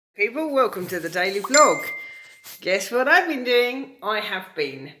People, welcome to the daily vlog. Guess what I've been doing? I have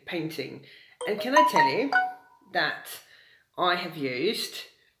been painting. And can I tell you that I have used,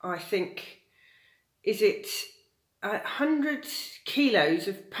 I think, is it 100 kilos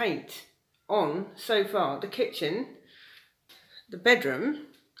of paint on so far? The kitchen, the bedroom,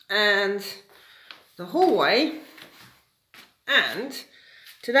 and the hallway, and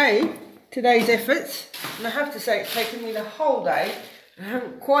today's efforts. And I have to say it's taken me the whole day. I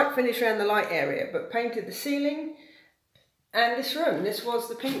haven't quite finished around the light area, but painted the ceiling and this room. This was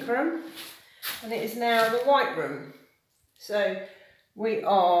the pink room and it is now the white room. So we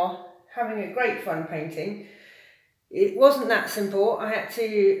are having a great fun painting. It wasn't that simple. I had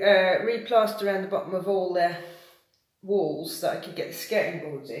to replaster around the bottom of all the walls so I could get the skirting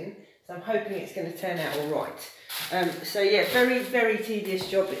boards in. So I'm hoping it's going to turn out all right. So yeah, very, very tedious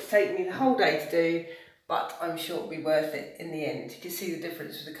job. It's taken me the whole day to do, but I'm sure it'll be worth it in the end. You can see the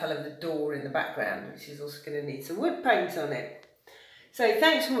difference with the colour of the door in the background, which is also going to need some wood paint on it. So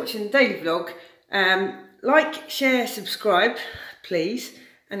thanks for watching the daily vlog. Like, share, subscribe, please,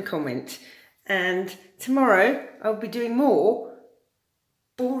 and comment. And tomorrow I'll be doing more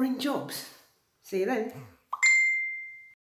boring jobs. See you then.